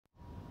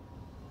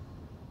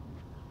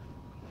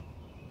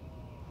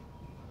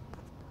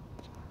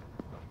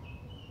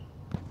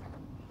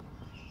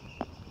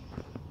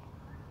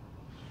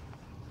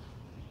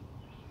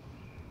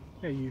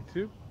Hey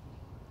YouTube,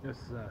 this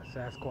is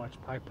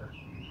Sasquatch Piper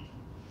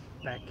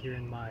back here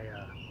in my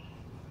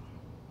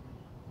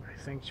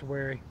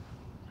sanctuary.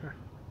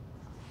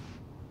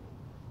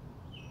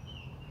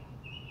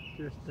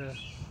 Just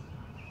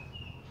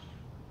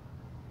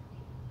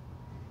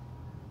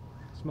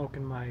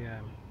smoking my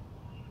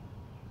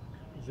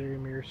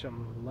Zeri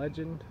some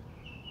Legend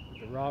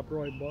with the Rob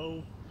Roy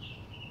bow.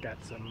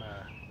 Got some,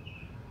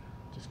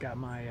 just got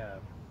my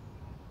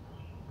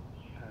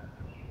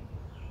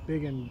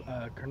Big and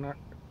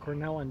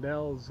Cornell and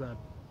Dell's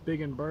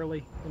Big and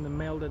Burley in the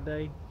mail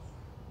today.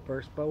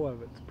 First bow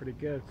of it's pretty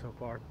good so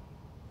far.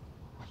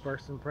 My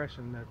first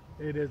impression that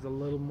it is a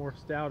little more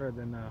stouter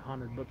than a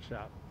Haunted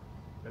Bookshop,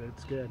 but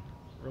it's good,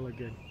 really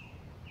good.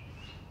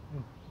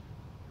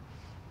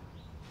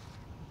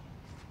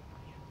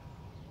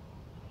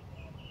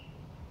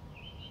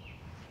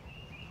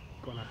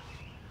 Gonna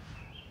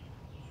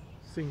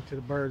sing to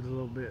the birds a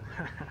little bit.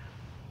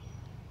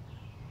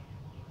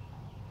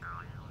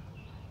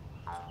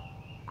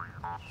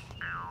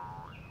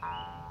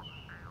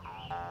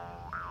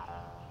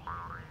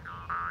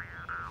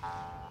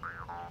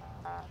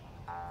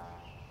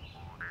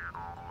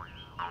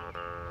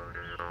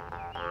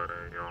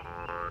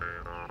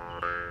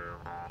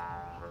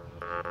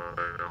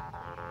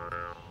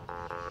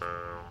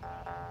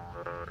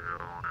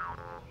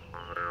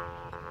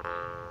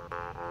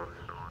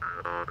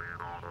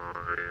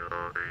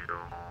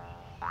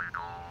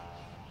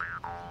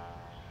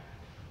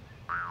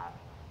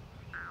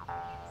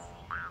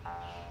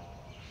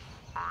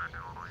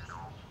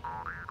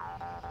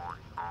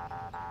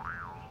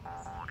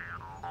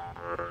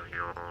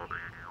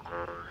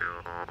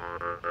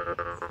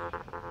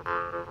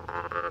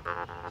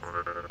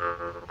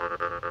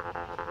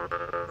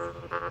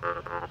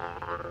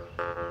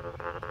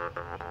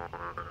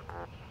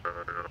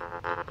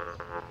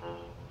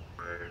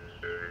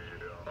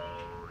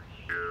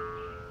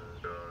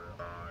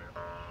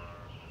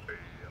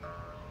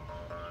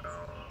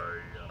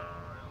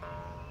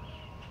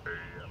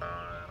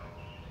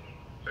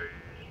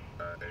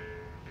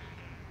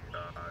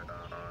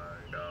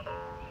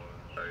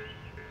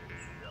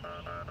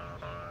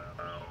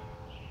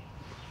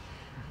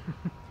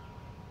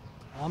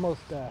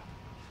 Almost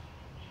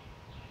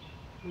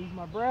lose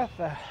my breath.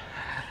 It's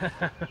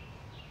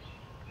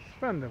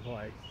fun to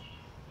play.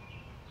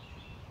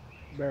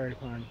 Very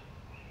fun.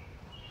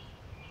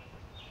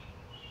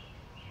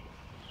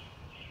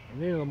 I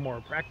need a little more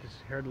practice.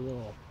 Heard a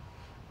little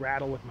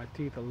rattle with my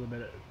teeth a little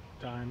bit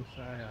at times.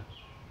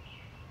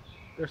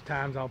 There's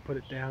times I'll put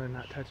it down and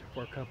not touch it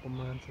for a couple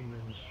months, and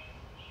then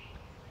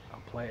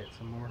I'll play it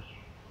some more.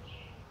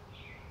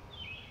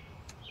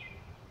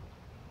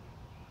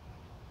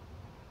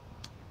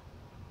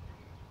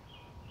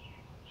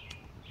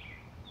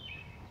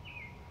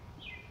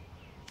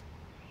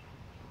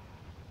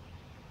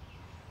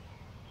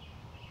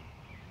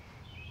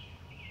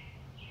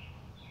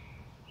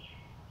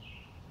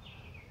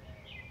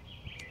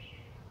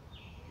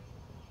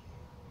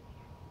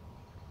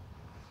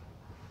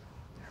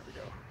 There we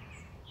go.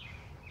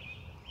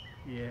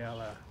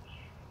 Yeah,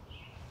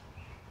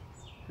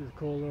 this is a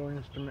cool little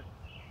instrument.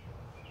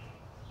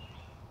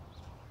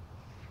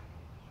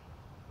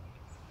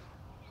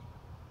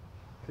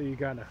 So you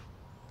gotta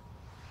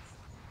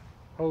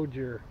hold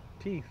your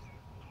teeth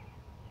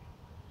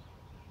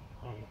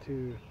on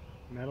two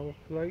metal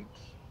plates,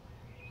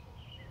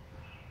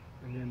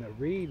 and then the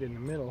reed in the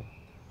middle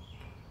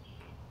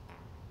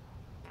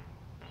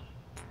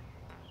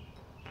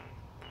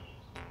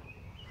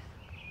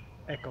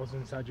echoes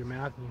inside your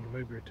mouth, and you can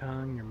move your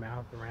tongue, your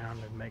mouth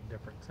around and make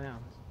different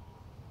sounds.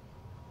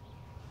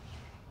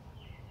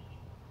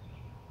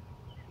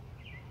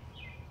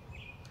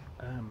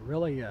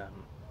 Really,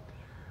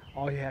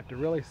 all you have to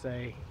really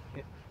say,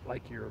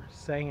 like you're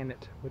saying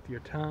it with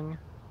your tongue,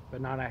 but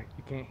not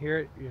you can't hear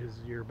it, is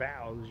your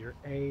vowels, your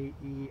A,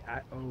 E,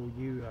 I, O,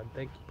 U. I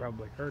think you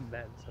probably heard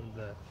that in some of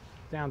the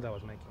sounds I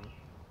was making.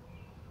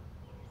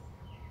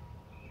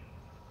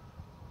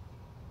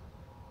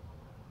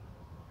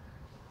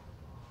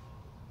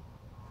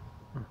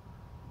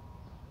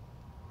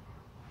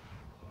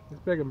 This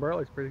Big and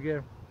Burley's pretty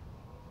good.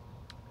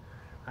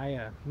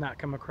 I not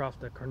come across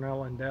the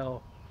Cornell and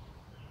Dell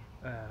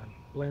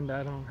blend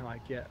I don't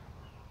like yet.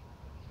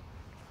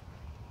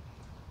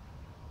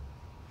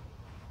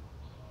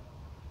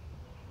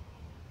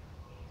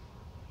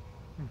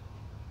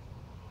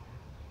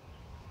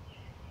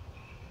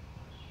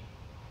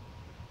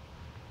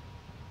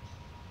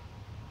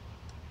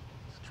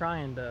 It's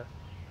trying to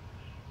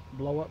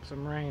blow up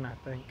some rain, I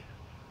think.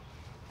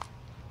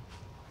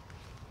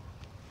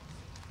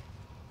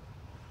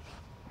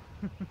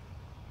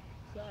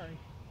 Sorry.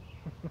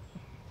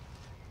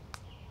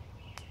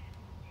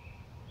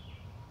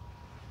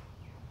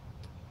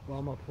 Well,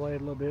 I'm gonna play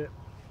it a little bit,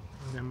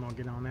 and then I'm gonna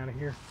get on out of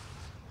here.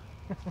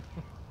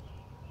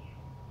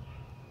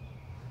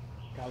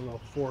 Got a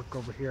little fork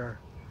over here,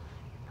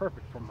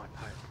 perfect for my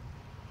pipe.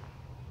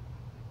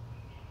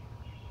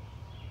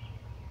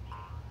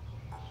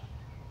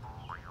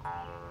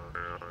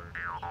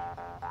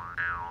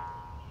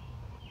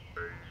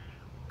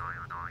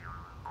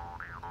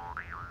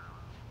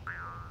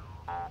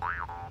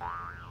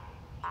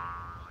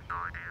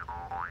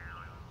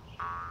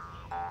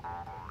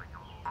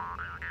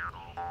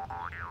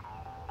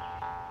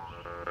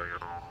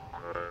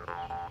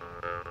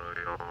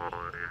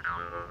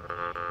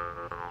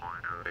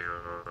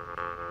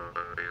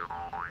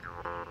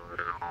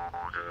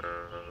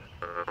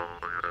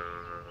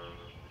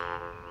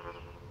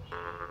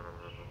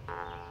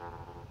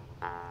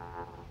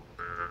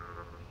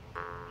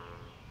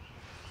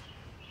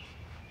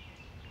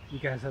 You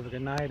guys have a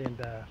good night, and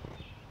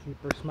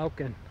keep her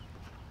smoking.